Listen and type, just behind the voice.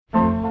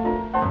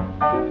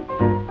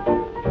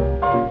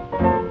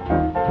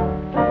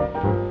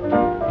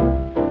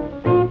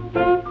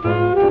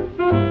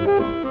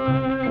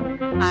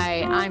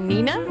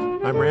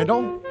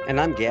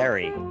I'm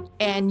Gary.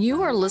 And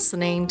you are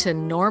listening to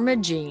Norma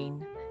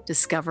Jean,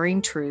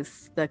 Discovering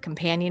Truth, the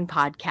companion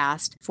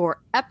podcast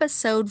for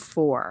episode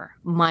 4,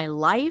 My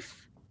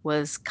Life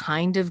Was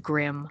Kind of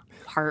Grim,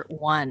 part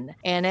 1.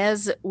 And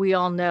as we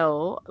all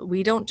know,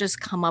 we don't just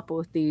come up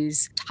with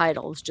these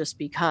titles just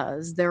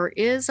because. There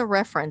is a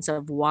reference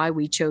of why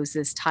we chose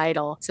this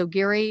title. So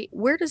Gary,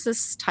 where does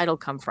this title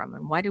come from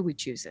and why did we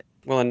choose it?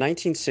 Well, in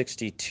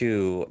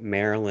 1962,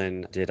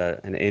 Marilyn did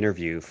an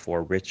interview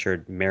for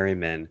Richard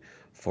Merriman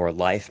for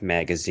Life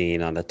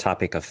magazine on the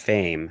topic of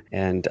fame.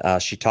 And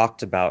she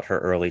talked about her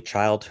early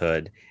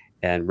childhood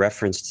and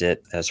referenced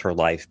it as her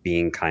life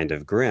being kind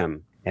of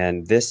grim.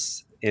 And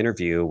this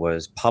interview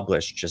was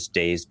published just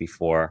days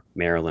before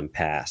Marilyn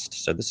passed.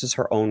 So this is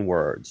her own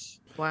words.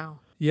 Wow.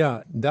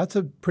 Yeah, that's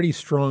a pretty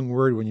strong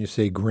word when you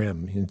say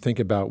grim. You think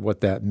about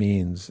what that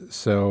means.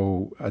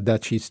 So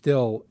that she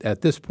still,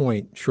 at this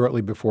point,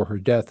 shortly before her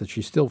death, that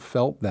she still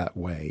felt that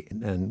way.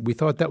 And we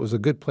thought that was a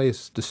good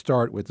place to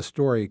start with the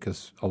story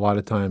because a lot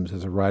of times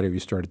as a writer, you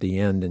start at the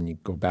end and you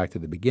go back to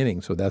the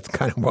beginning. So that's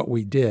kind of what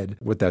we did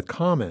with that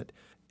comment.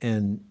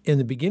 And in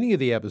the beginning of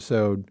the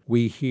episode,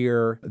 we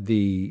hear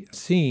the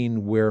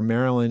scene where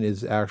Marilyn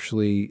is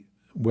actually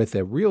with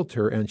a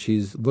realtor and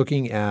she's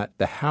looking at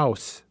the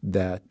house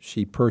that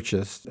she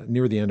purchased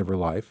near the end of her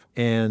life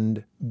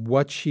and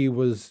what she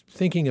was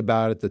thinking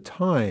about at the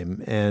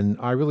time. And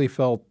I really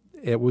felt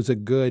it was a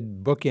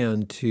good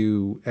bookend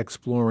to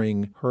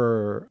exploring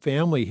her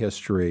family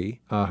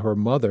history, her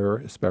mother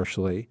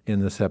especially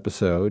in this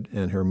episode,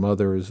 and her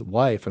mother's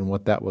life and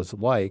what that was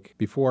like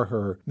before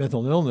her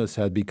mental illness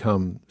had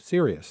become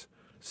serious.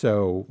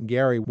 So,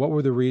 Gary, what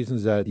were the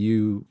reasons that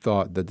you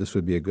thought that this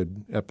would be a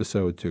good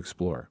episode to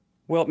explore?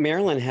 Well,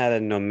 Marilyn had a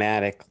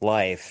nomadic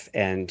life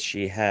and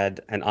she had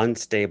an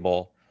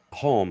unstable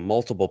home,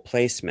 multiple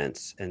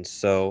placements. And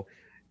so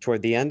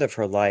toward the end of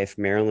her life,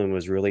 Marilyn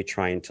was really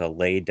trying to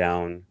lay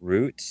down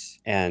roots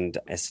and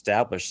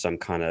establish some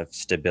kind of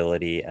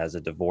stability as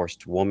a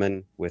divorced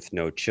woman with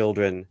no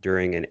children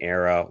during an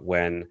era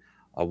when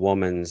a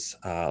woman's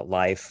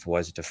life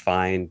was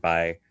defined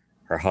by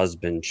her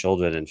husband,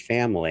 children, and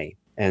family.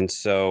 And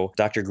so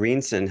Dr.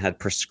 Greenson had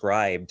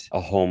prescribed a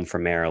home for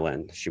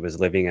Marilyn. She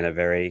was living in a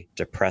very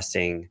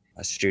depressing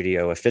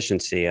studio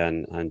efficiency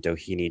on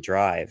Doheny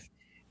Drive.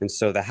 And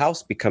so the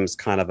house becomes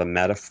kind of a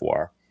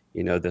metaphor.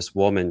 You know, this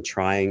woman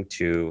trying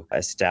to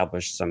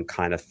establish some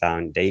kind of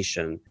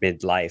foundation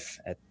midlife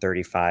at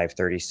 35,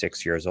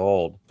 36 years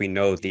old. We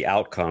know the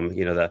outcome,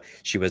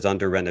 she was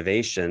under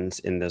renovations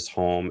in this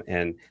home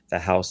and the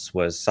house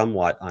was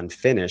somewhat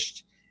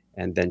unfinished.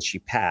 And then she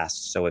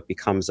passed. So it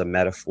becomes a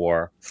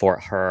metaphor for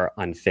her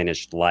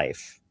unfinished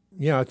life.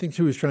 Yeah, I think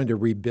she was trying to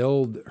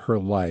rebuild her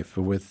life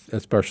with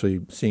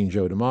especially seeing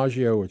Joe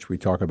DiMaggio, which we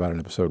talk about in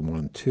episode 1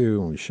 and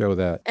 2, and we show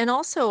that. And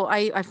also,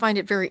 I find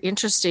it very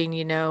interesting,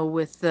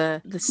 with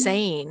the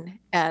saying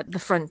at the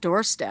front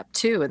doorstep,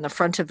 too, in the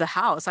front of the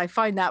house. I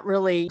find that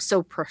really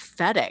so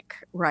prophetic,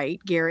 right,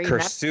 Gary?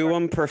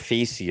 Cursuum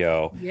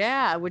perficio.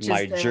 Yeah, which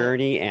my is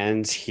journey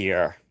ends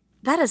here.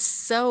 That is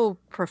so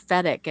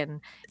prophetic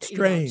and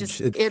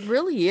strange. It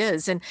really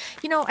is. And,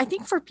 I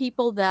think for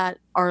people that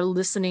are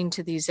listening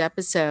to these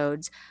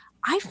episodes,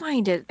 I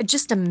find it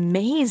just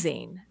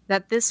amazing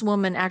that this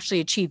woman actually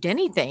achieved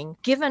anything,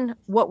 given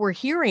what we're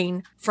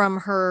hearing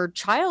from her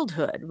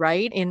childhood,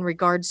 right? In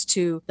regards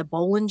to the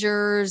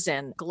Bollingers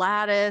and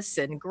Gladys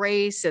and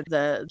Grace and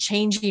the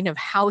changing of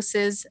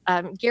houses.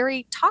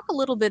 Gary, talk a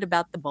little bit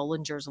about the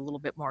Bollingers a little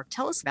bit more.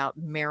 Tell us about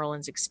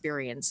Marilyn's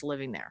experience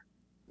living there.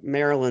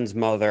 Marilyn's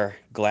mother,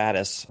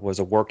 Gladys, was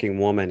a working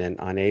woman and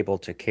unable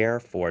to care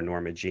for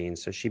Norma Jean.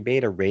 So she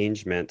made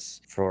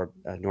arrangements for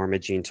Norma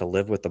Jean to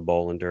live with the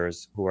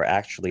Bollingers, who were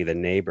actually the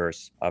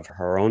neighbors of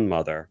her own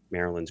mother,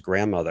 Marilyn's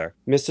grandmother.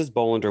 Mrs.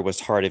 Bollinger was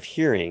hard of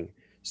hearing,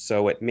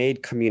 so it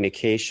made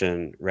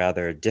communication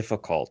rather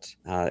difficult.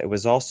 It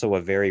was also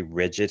a very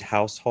rigid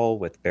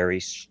household with very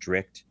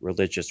strict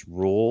religious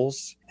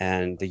rules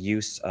and the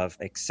use of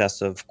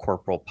excessive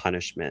corporal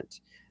punishment.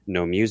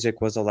 No music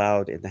was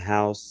allowed in the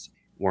house.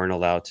 Weren't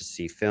allowed to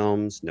see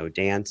films, no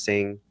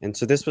dancing. And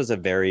so this was a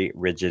very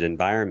rigid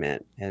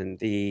environment. And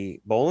the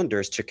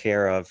Bollingers took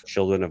care of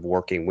children of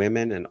working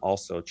women and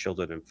also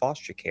children in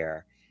foster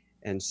care.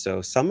 And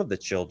so some of the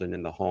children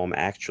in the home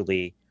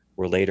actually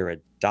were later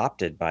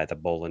adopted by the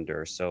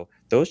Bollingers. So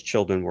those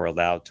children were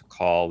allowed to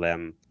call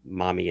them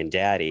mommy and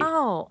daddy.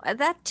 Oh,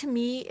 that to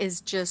me is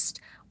just,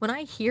 when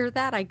I hear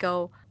that, I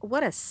go,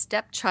 what a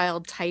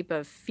stepchild type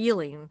of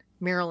feeling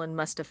Marilyn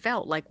must have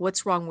felt. Like,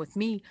 what's wrong with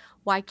me?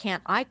 Why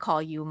can't I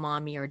call you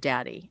mommy or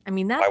daddy? I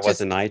mean, that Why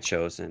wasn't I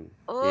chosen?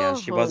 Yeah,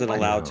 she wasn't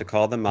allowed to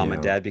call them mom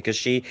and dad because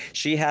she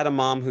had a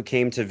mom who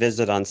came to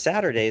visit on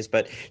Saturdays,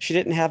 but she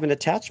didn't have an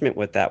attachment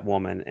with that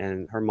woman.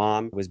 And her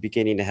mom was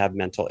beginning to have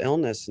mental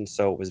illness. And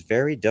so it was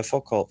very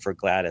difficult for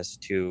Gladys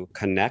to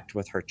connect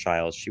with her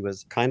child. She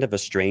was kind of a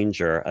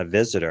stranger, a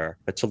visitor.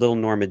 But to little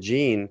Norma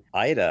Jean,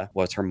 Ida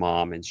was her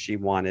mom, and she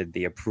wanted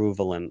the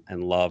approval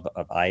and love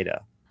of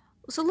Ida.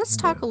 So let's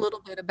talk a little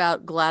bit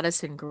about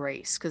Gladys and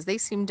Grace, because they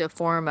seem to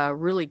form a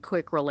really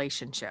quick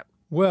relationship.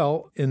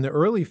 Well, in the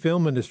early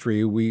film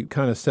industry, we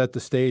kind of set the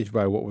stage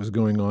by what was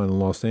going on in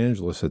Los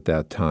Angeles at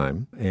that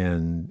time.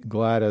 And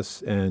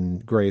Gladys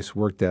and Grace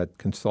worked at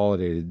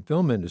Consolidated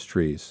Film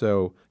Industries.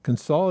 So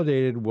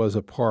Consolidated was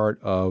a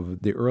part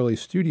of the early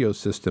studio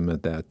system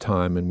at that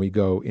time. And we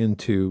go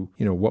into,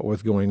 what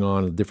was going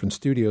on in the different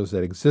studios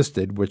that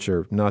existed, which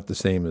are not the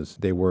same as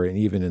they were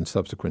even in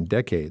subsequent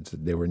decades.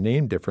 They were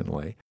named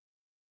differently.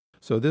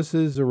 So this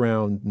is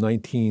around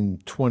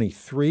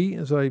 1923,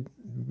 as I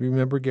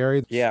remember,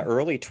 Gary. Yeah,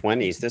 early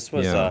 20s. This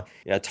was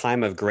a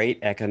time of great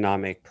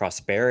economic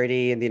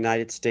prosperity in the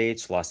United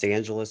States. Los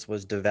Angeles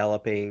was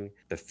developing.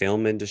 The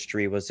film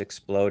industry was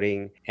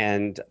exploding.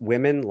 And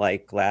women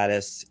like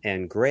Gladys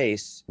and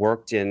Grace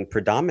worked in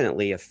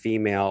predominantly a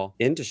female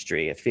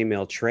industry, a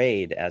female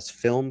trade as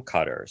film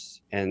cutters.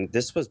 And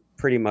this was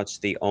pretty much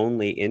the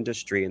only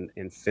industry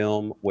in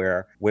film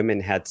where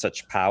women had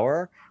such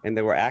power. And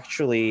they were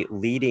actually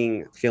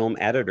leading film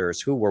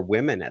editors who were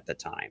women at the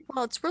time.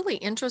 Well, it's really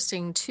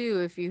interesting, too.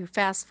 If you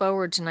fast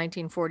forward to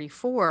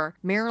 1944,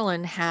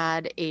 Marilyn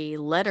had a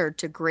letter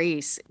to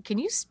Grace. Can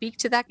you speak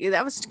to that?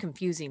 That was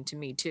confusing to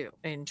me, too,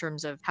 in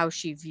terms of how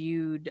she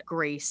viewed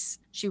Grace.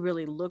 She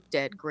really looked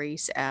at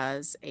Grace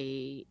as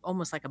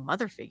almost like a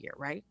mother figure,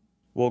 right?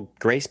 Well,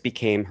 Grace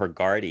became her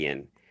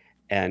guardian.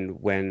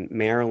 And when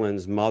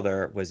Marilyn's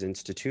mother was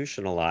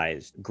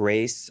institutionalized,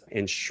 Grace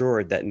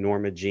ensured that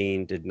Norma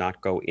Jean did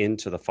not go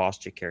into the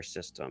foster care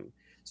system.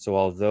 So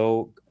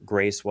although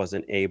Grace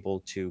wasn't able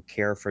to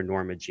care for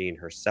Norma Jean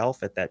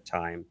herself at that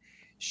time,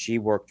 she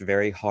worked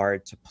very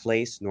hard to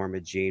place Norma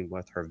Jean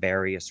with her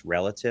various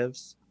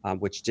relatives,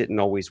 which didn't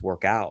always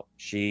work out.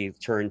 She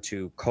turned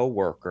to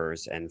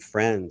coworkers and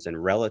friends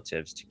and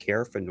relatives to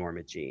care for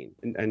Norma Jean.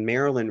 And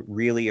Marilyn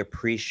really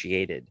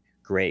appreciated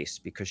Grace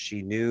because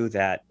she knew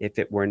that if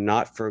it were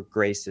not for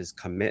Grace's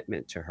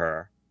commitment to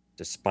her,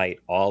 despite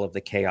all of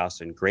the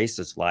chaos in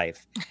Grace's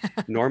life,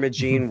 Norma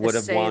Jean would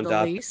have wound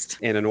up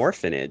in an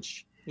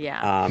orphanage.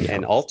 Yeah.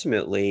 And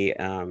ultimately,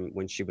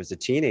 when she was a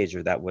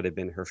teenager, that would have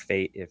been her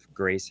fate if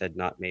Grace had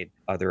not made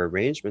other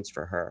arrangements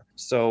for her.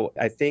 So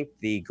I think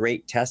the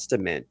great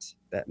testament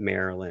that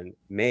Marilyn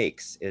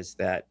makes is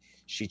that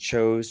she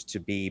chose to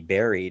be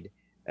buried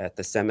at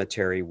the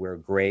cemetery where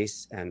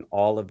Grace and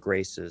all of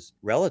Grace's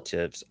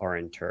relatives are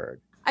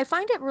interred. I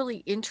find it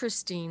really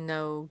interesting,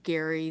 though,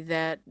 Gary,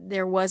 that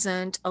there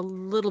wasn't a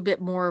little bit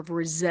more of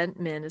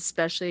resentment,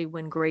 especially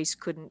when Grace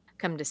couldn't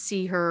come to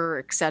see her,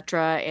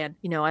 etc. And,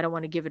 I don't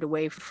want to give it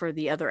away for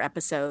the other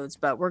episodes,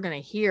 but we're going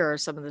to hear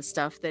some of the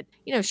stuff that,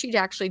 she'd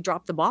actually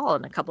dropped the ball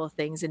on a couple of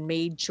things and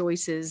made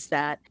choices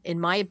that, in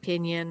my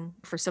opinion,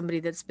 for somebody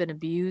that's been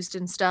abused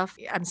and stuff,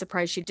 I'm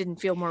surprised she didn't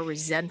feel more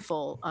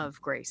resentful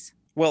of Grace.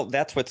 Well,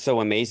 that's what's so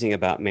amazing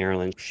about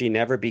Marilyn. She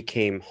never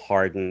became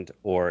hardened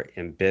or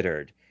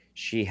embittered.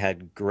 She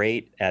had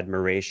great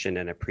admiration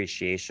and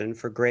appreciation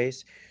for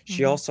Grace.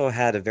 She also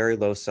had a very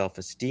low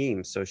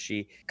self-esteem. So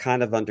she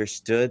kind of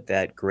understood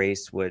that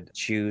Grace would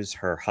choose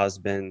her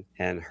husband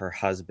and her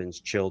husband's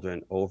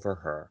children over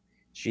her.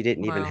 She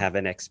didn't even have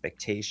an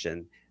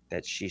expectation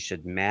that she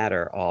should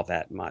matter all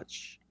that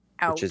much.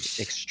 Ouch. Which is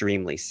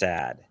extremely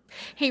sad.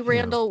 Hey,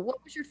 Randall,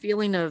 what was your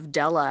feeling of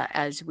Della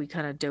as we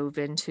kind of dove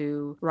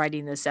into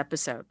writing this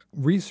episode?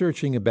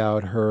 Researching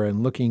about her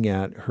and looking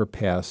at her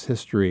past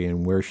history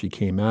and where she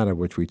came out of,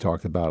 which we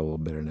talked about a little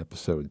bit in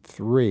episode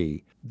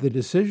 3, the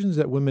decisions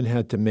that women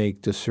had to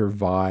make to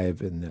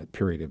survive in that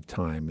period of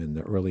time in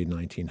the early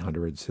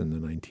 1900s and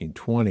the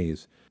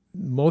 1920s.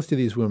 Most of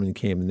these women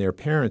came, and their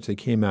parents, they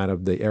came out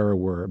of the era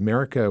where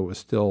America was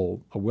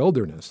still a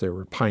wilderness. They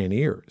were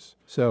pioneers.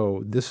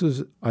 So this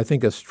is, I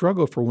think, a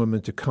struggle for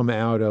women to come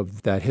out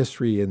of that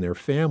history in their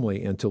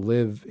family and to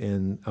live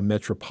in a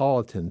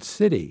metropolitan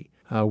city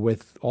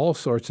with all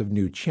sorts of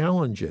new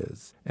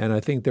challenges. And I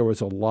think there was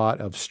a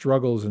lot of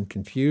struggles and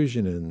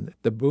confusion and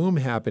the boom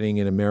happening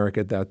in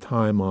America at that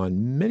time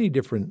on many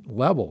different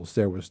levels.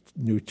 There was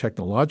new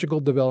technological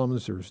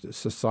developments,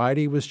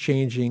 society was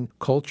changing,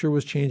 culture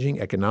was changing,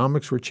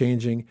 economics were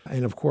changing.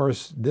 And of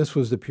course, this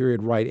was the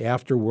period right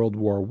after World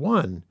War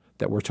I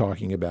that we're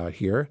talking about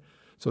here.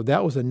 So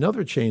that was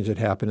another change that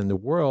happened in the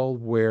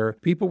world where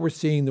people were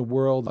seeing the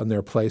world and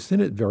their place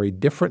in it very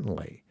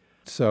differently.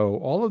 So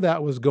all of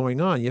that was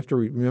going on. You have to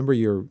remember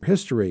your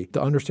history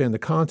to understand the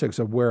context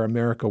of where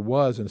America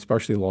was, and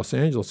especially Los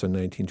Angeles in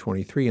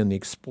 1923, and the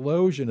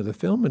explosion of the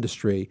film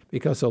industry,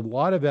 because a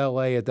lot of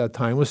LA at that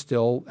time was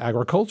still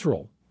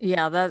agricultural.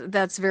 Yeah,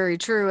 that's very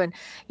true. And,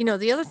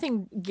 the other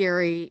thing,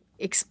 Gary,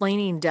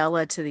 explaining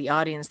Della to the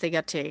audience, they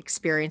got to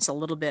experience a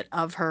little bit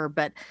of her,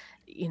 but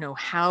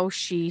how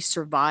she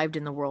survived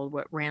in the world,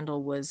 what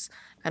Randall was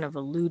kind of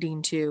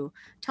alluding to.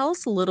 Tell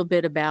us a little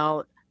bit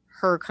about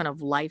her kind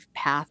of life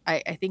path.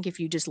 I think if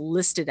you just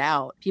list it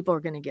out, people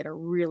are going to get a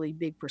really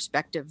big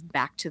perspective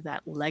back to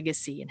that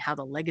legacy and how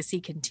the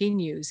legacy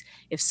continues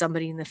if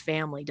somebody in the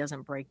family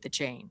doesn't break the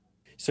chain.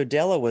 So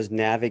Della was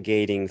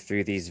navigating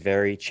through these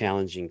very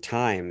challenging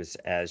times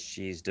as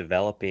she's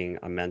developing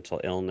a mental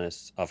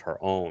illness of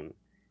her own.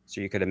 So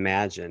you could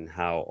imagine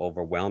how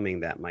overwhelming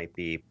that might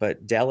be.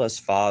 But Della's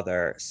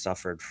father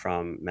suffered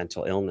from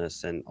mental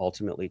illness and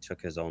ultimately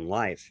took his own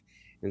life.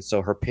 And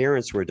so her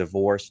parents were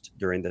divorced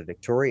during the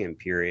Victorian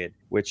period,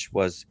 which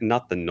was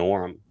not the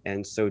norm.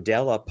 And so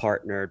Della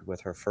partnered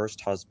with her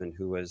first husband,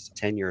 who was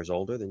 10 years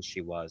older than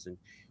she was. And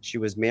she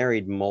was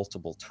married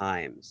multiple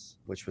times,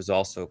 which was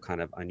also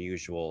kind of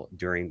unusual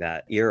during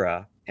that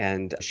era.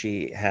 And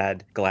she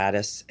had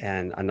Gladys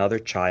and another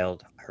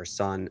child, her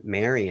son,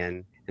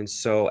 Marion. And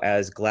so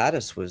as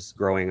Gladys was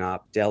growing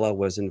up, Della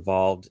was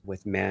involved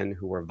with men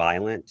who were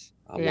violent.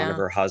 One of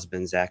her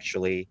husbands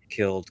actually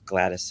killed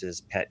Gladys's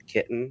pet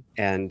kitten.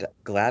 And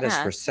Gladys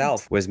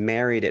herself was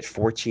married at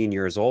 14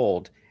 years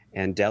old.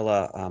 And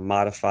Della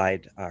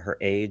modified her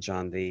age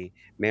on the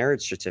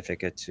marriage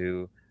certificate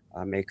to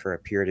make her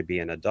appear to be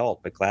an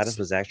adult. But Gladys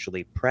was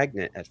actually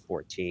pregnant at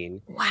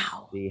 14.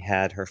 Wow. She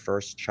had her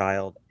first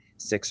child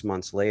 6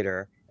 months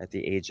later at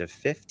the age of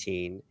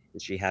 15.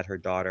 And she had her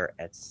daughter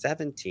at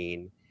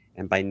 17.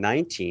 And by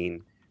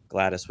 19,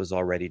 Gladys was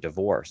already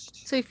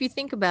divorced. So if you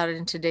think about it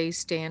in today's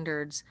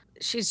standards,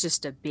 she's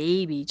just a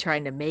baby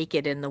trying to make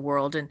it in the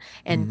world.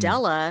 And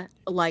Della,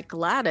 like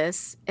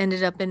Gladys,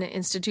 ended up in an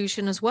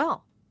institution as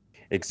well.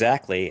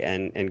 Exactly.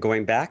 And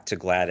going back to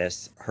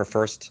Gladys, her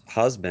first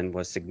husband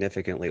was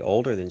significantly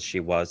older than she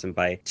was. And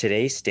by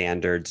today's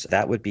standards,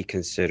 that would be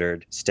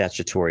considered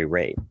statutory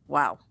rape.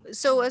 Wow.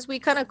 So as we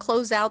kind of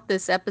close out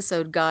this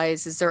episode,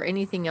 guys, is there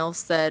anything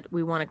else that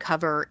we want to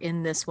cover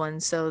in this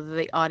one so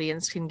the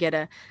audience can get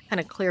a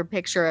kind of clear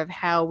picture of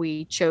how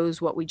we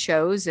chose what we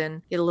chose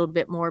and get a little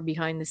bit more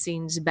behind the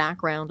scenes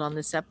background on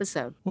this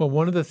episode? Well,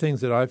 one of the things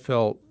that I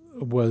felt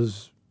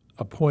was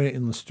a point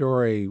in the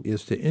story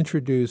is to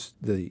introduce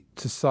the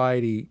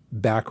society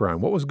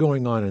background. What was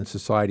going on in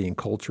society and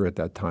culture at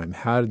that time?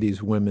 How did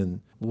these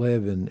women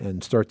live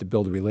and start to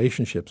build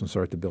relationships and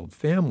start to build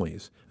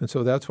families? And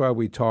so that's why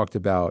we talked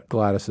about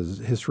Gladys's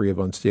history of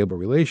unstable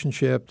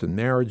relationships and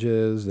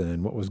marriages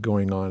and what was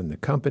going on in the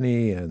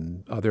company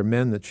and other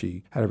men that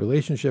she had a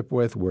relationship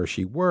with, where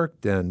she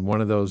worked, and one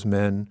of those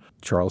men,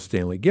 Charles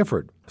Stanley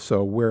Gifford.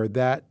 So where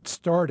that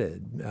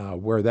started,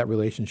 where that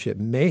relationship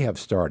may have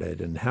started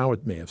and how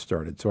it may have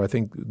started. So I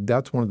think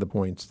that's one of the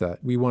points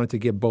that we wanted to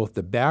give both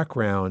the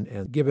background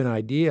and give an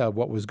idea of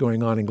what was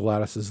going on in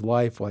Gladys's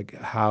life, like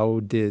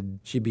how did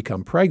she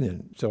become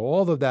pregnant. So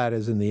all of that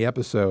is in the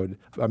episode.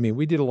 I mean,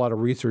 we did a lot of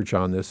research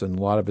on this, and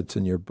a lot of it's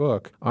in your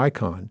book,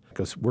 Icon,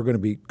 because we're going to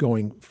be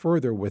going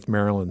further with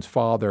Marilyn's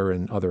father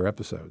and other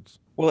episodes.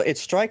 Well, it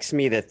strikes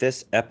me that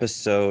this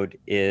episode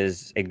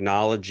is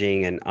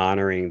acknowledging and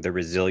honoring the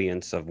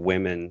resilience of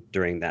women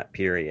during that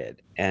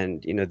period.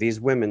 And, you know,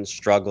 these women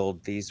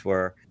struggled. These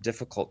were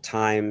difficult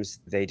times.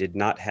 They did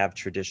not have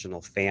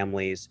traditional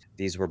families.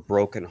 These were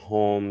broken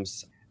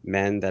homes,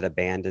 men that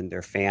abandoned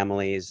their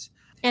families.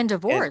 And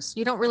divorce.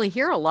 You don't really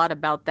hear a lot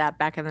about that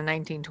back in the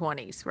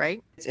 1920s,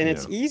 right? And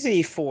it's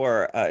easy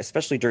for,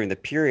 especially during the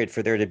period,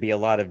 for there to be a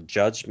lot of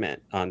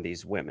judgment on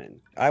these women.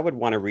 I would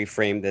want to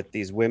reframe that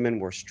these women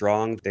were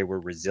strong. They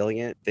were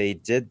resilient. They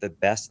did the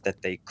best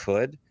that they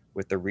could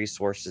with the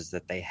resources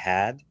that they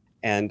had.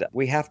 And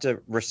we have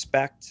to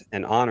respect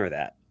and honor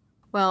that.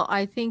 Well,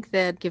 I think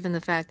that given the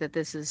fact that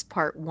this is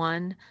part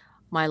one,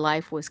 My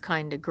Life Was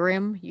Kinda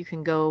Grim, you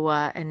can go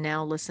and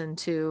now listen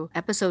to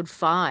episode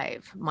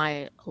 5,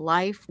 My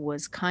Life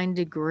Was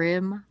Kinda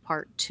Grim,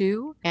 part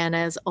 2. And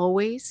as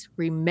always,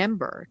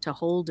 remember to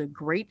hold a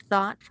great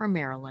thought for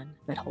Marilyn,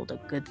 but hold a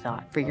good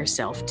thought for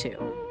yourself too.